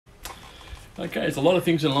Okay, there's a lot of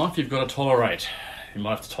things in life you've got to tolerate. You might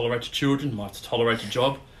have to tolerate your children, you might have to tolerate your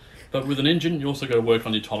job, but with an engine you also got to work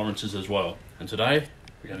on your tolerances as well. And today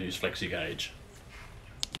we're going to use FlexiGauge.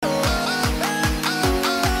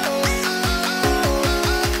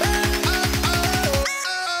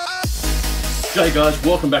 G'day guys,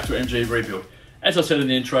 welcome back to MG Rebuild. As I said in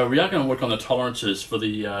the intro, we are going to work on the tolerances for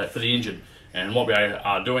the engine, and what we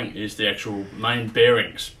are doing is the actual main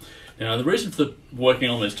bearings. Now the reason for working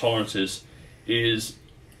on these tolerances is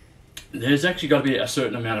there's actually got to be a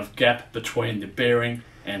certain amount of gap between the bearing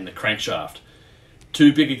and the crankshaft.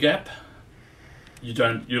 Too big a gap, you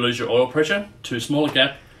lose your oil pressure. Too small a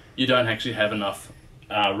gap, you don't actually have enough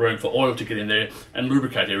room for oil to get in there and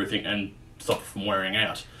lubricate everything and stop it from wearing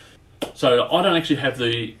out. So I don't actually have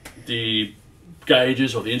the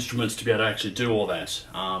gauges or the instruments to be able to actually do all that.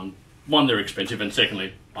 One, they're expensive, and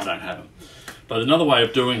secondly, I don't have them. But another way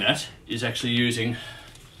of doing that is actually using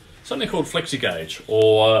something called FlexiGauge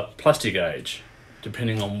or PlastiGauge,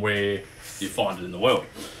 depending on where you find it in the world.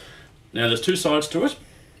 Now there's two sides to it.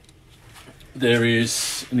 There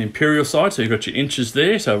is an imperial side, so you've got your inches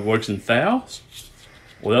there, so it works in thous,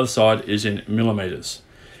 or the other side is in millimeters.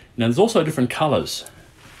 Now there's also different colors.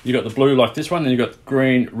 You've got the blue like this one, and you've got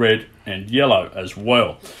green, red, and yellow as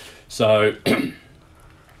well. So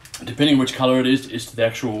depending which color it is to the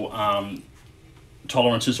actual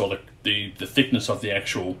tolerances or the thickness of the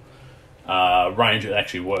actual range it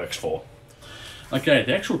actually works for. Okay,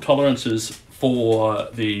 the actual tolerances for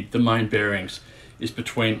the main bearings is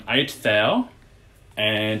between 8 thou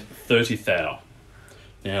and 30 thou.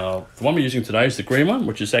 Now the one we're using today is the green one,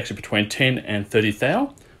 which is actually between 10 and 30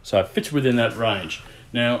 thou, so it fits within that range.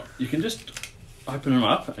 Now you can just open them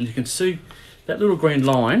up and you can see that little green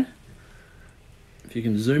line. If you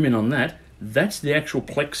can zoom in on that, that's the actual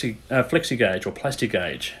FlexiGauge or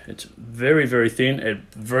PlastiGauge. It's very, very thin and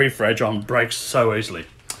very fragile and breaks so easily.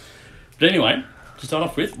 But anyway, to start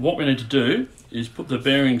off with, what we need to do is put the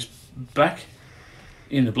bearings back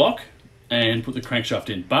in the block and put the crankshaft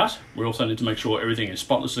in. But we also need to make sure everything is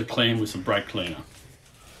spotlessly clean with some brake cleaner.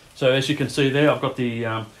 So as you can see there, I've got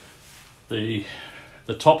the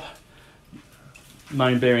top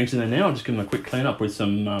main bearings in there now. I'm just giving them a quick clean up with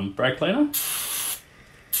some brake cleaner.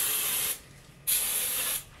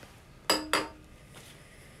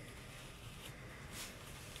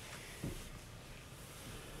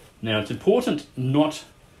 Now it's important not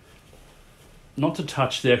to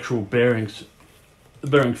touch the actual bearings, the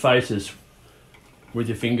bearing faces with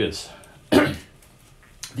your fingers.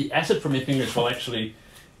 The acid from your fingers will actually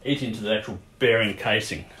eat into the actual bearing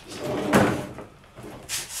casing.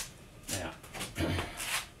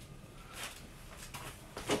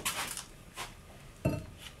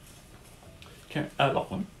 Now,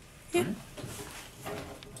 Lachlan. Yeah.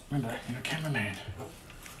 Remember, you're a cameraman.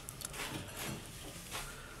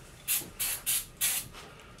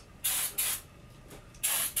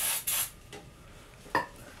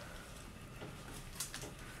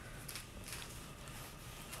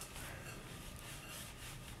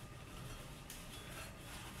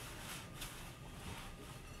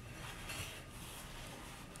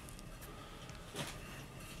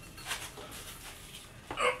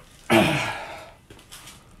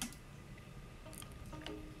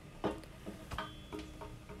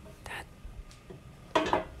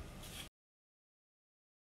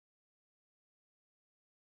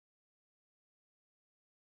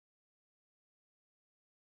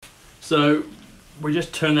 So we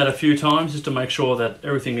just turn that a few times just to make sure that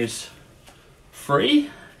everything is free,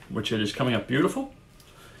 which it is coming up beautiful.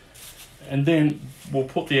 And then we'll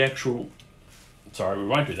put the actual, sorry, we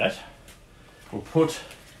won't do that. We'll put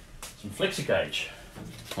some FlexiGauge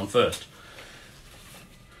on first.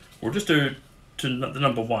 We'll just do to the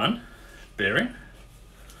number 1 bearing,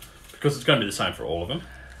 because it's going to be the same for all of them.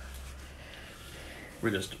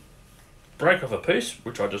 We just break off a piece,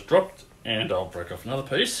 which I just dropped, and I'll break off another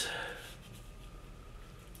piece.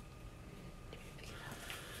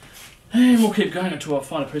 And we'll keep going until I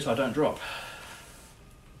find a piece I don't drop.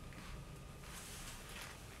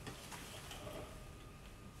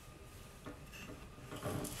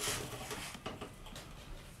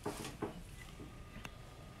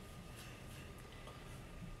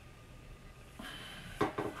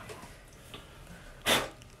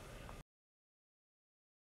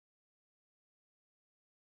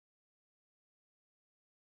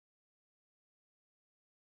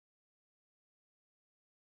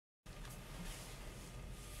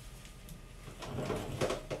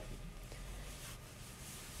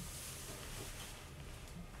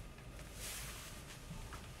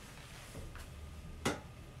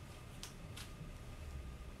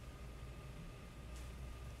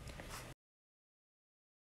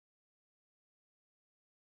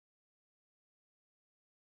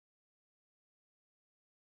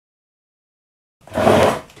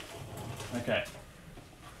 Okay.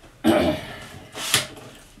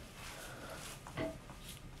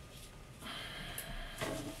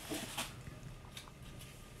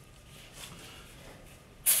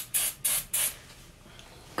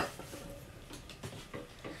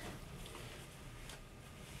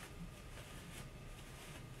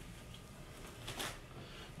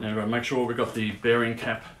 Now we've got to make sure we've got the bearing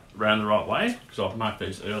cap around the right way, because I've marked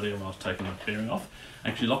these earlier when I was taking the bearing off.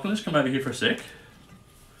 Actually, Lachlan, let's come over here for a sec,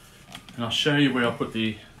 and I'll show you where I put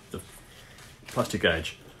the plastic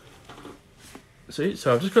gauge. See,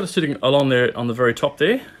 so I've just got it sitting along there on the very top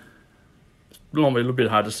there. It's a little bit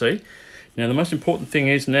hard to see. Now the most important thing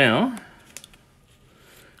is now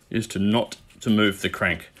is to not to move the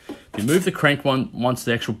crank. If you move the crank once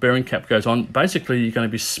the actual bearing cap goes on, basically you're going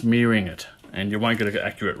to be smearing it, and you won't get an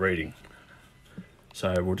accurate reading.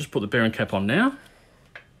 So we'll just put the bearing cap on now.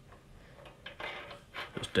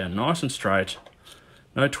 Just down nice and straight.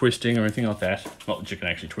 No twisting or anything like that. Not that you can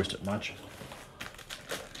actually twist it much.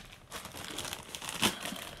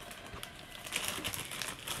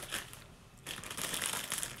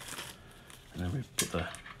 And then we put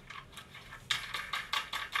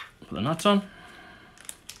the nuts on.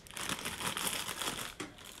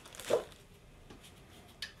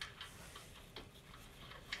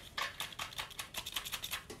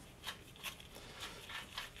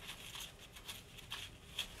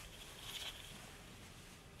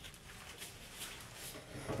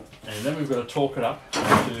 And then we've got to torque it up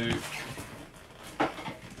to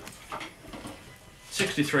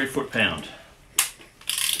 63 foot-pound.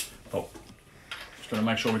 Oh, just got to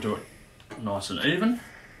make sure we do it nice and even.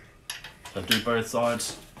 So do both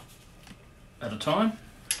sides at a time.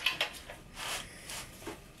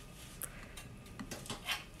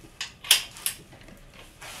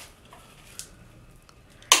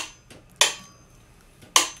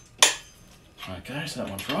 Okay, so that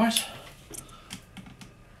one's right.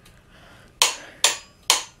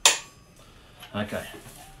 Okay.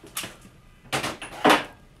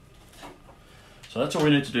 So that's all we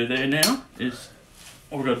need to do there now is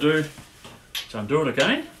all we've got to do is undo it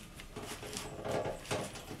again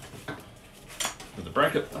with the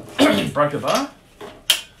breaker bar.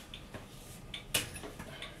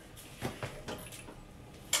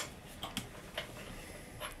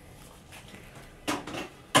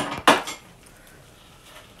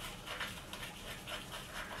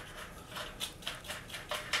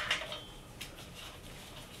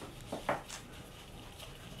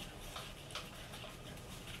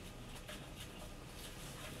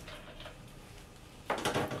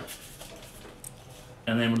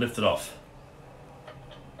 And then we'll lift it off.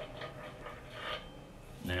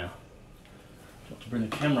 Now, got to bring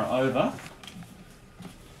the camera over.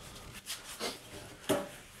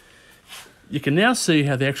 You can now see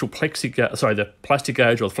how the actual the plastic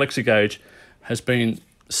gauge or the flexi gauge has been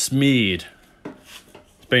smeared.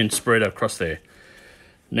 It's been spread across there.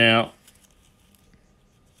 Now,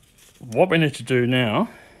 what we need to do now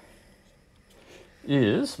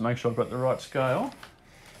is make sure I've got the right scale.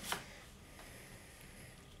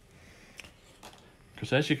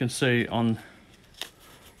 Because as you can see on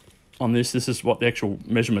this is what the actual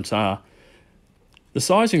measurements are. The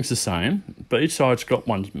sizing's the same, but each side's got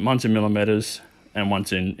one's in millimeters and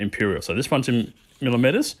one's in imperial. So this one's in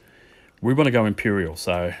millimeters. We want to go imperial,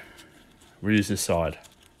 so we use this side.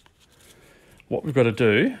 What we've got to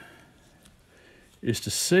do is to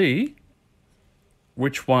see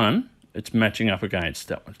which one it's matching up against.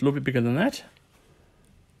 That one's a little bit bigger than that.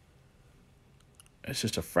 It's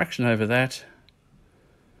just a fraction over that.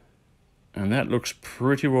 And that looks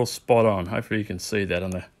pretty well spot on. Hopefully you can see that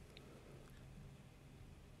on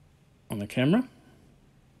the camera.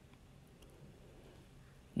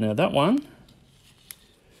 Now that one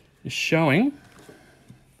is showing,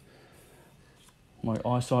 my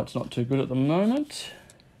eyesight's not too good at the moment.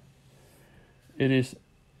 It is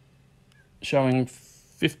showing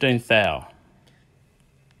 15 thou.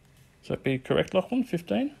 Does that be correct, Lachlan?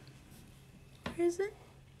 15? Where is it?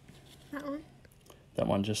 That one? That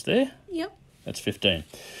one just there? Yep. That's 15.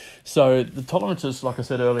 So the tolerances, like I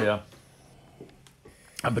said earlier,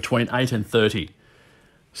 are between 8 and 30.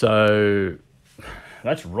 So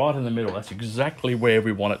that's right in the middle. That's exactly where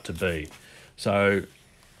we want it to be. So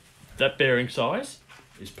that bearing size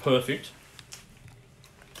is perfect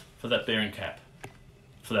for that bearing cap,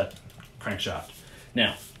 for that crankshaft.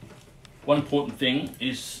 Now, one important thing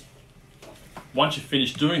is once you've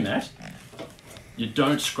finished doing that, you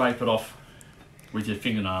don't scrape it off with your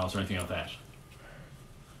fingernails or anything like that.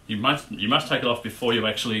 You must take it off before you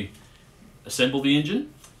actually assemble the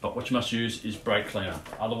engine, but what you must use is brake cleaner.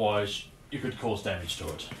 Otherwise, you could cause damage to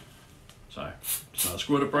it. So, just another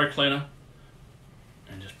squirt of brake cleaner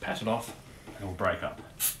and just pat it off and it will break up.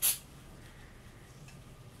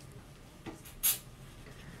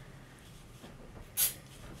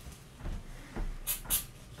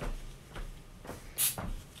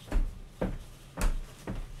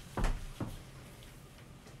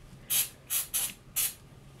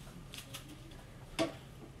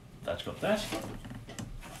 That's got that,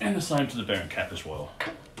 and the same to the bearing cap as well,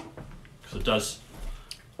 because it does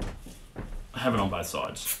have it on both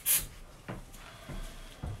sides.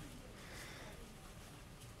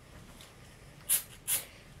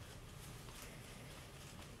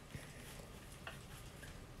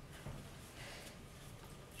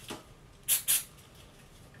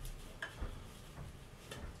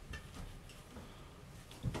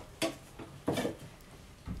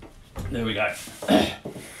 There we go.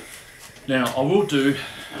 Now I will do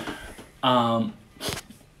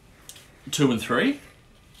 2 and 3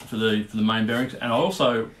 for the main bearings, and I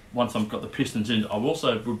also, once I've got the pistons in, I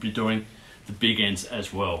also would be doing the big ends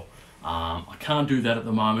as well. I can't do that at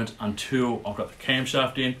the moment until I've got the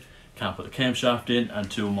camshaft in. Can't put the camshaft in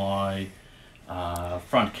until my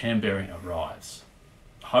front cam bearing arrives.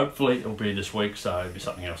 Hopefully it'll be this week, so it'll be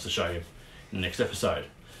something else to show you in the next episode.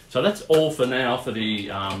 So that's all for now for the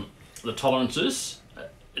tolerances.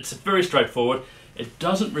 It's very straightforward. It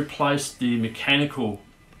doesn't replace the mechanical,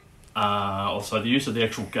 also the use of the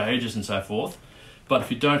actual gauges and so forth. But if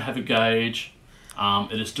you don't have a gauge,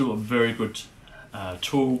 it is still a very good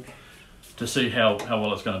tool to see how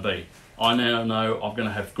well it's going to be. I now know I'm going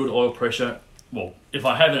to have good oil pressure. Well, if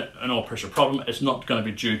I have an oil pressure problem, it's not going to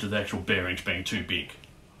be due to the actual bearings being too big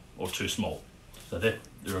or too small. So they're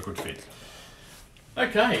a good fit.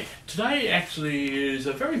 Okay, today actually is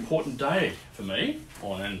a very important day for me,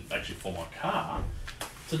 and actually for my car.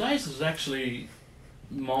 Today's is actually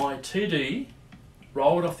my TD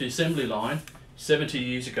rolled off the assembly line 70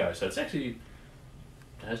 years ago. So it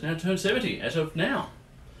has now turned 70 as of now.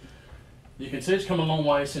 You can see it's come a long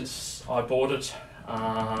way since I bought it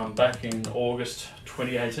back in August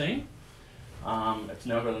 2018. It's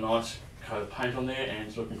now got a nice coat of paint on there and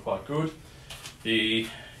it's looking quite good. The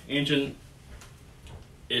engine,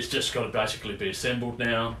 it's just got to basically be assembled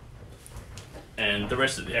now, and the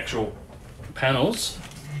rest of the actual panels,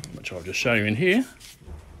 which I'll just show you in here.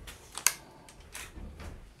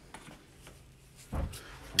 I'll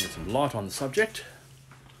get some light on the subject.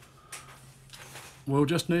 Will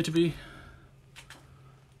just need to be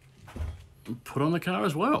put on the car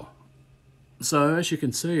as well. So as you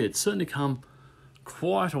can see, it's certainly come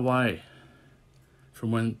quite a way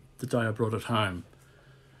from when the day I brought it home,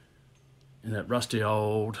 in that rusty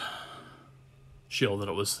old shell that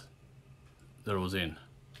it was in.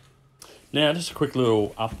 Now, just a quick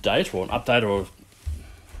little update, or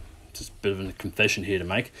just a bit of a confession here to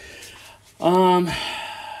make.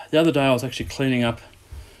 The other day I was actually cleaning up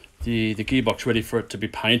the gearbox, ready for it to be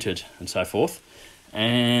painted and so forth,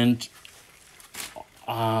 and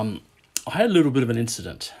I had a little bit of an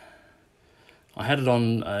incident. I had it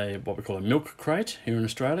on what we call a milk crate here in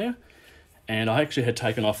Australia, and I actually had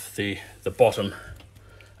taken off the bottom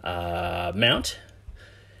mount,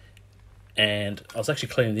 and I was actually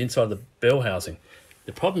cleaning the inside of the bell housing.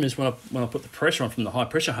 The problem is when I put the pressure on from the high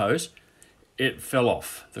pressure hose, it fell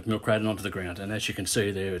off the milk crate and onto the ground, and as you can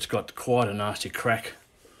see there, it's got quite a nasty crack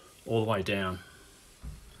all the way down,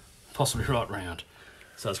 possibly right round.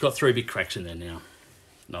 So it's got 3 big cracks in there now.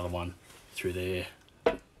 Another one through there,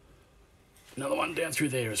 another one down through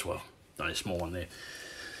there as well. Only a small one there.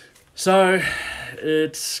 So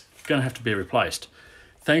it's going to have to be replaced.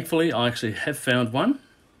 Thankfully, I actually have found one,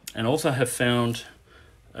 and also have found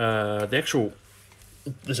there's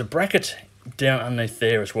a bracket down underneath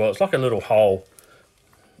there as well. It's like a little hole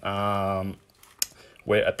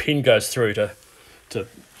where a pin goes through to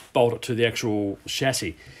bolt it to the actual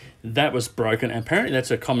chassis. That was broken, and apparently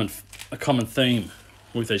that's a common theme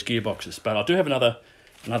with these gearboxes. But I do have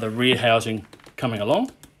another rear housing coming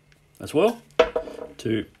along as well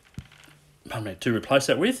to replace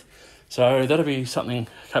that with. So that'll be something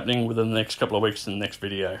happening within the next couple of weeks in the next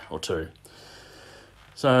video or two.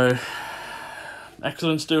 So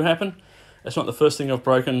accidents do happen. It's not the first thing I've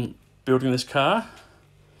broken building this car,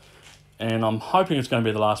 and I'm hoping it's going to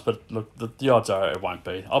be the last, but look, the odds are it won't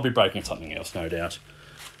be. I'll be breaking something else, no doubt.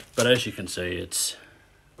 But as you can see, it's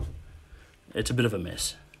a bit of a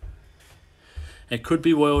mess. It could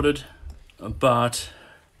be welded, but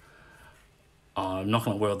I'm not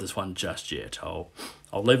going to weld this one just yet. I'll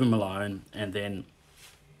leave them alone and then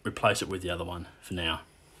replace it with the other one for now.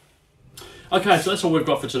 Okay, so that's all we've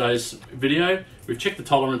got for today's video. We've checked the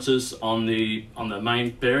tolerances on the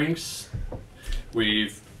main bearings.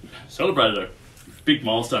 We've celebrated a big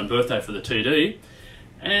milestone birthday for the TD,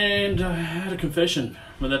 and I had a confession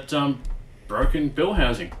with that broken bell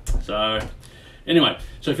housing. So anyway,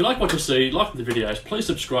 so if you like what you see, like the videos, please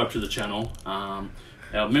subscribe to the channel.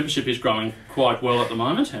 Our membership is growing quite well at the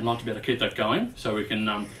moment, and I'd like to be able to keep that going so we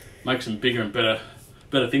can make some bigger and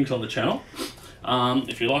better things on the channel.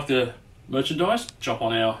 If you like the merchandise, jump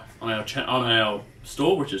on our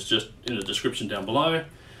store, which is just in the description down below,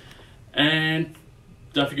 and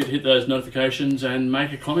don't forget to hit those notifications and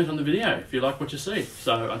make a comment on the video if you like what you see.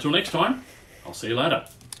 So until next time, I'll see you later.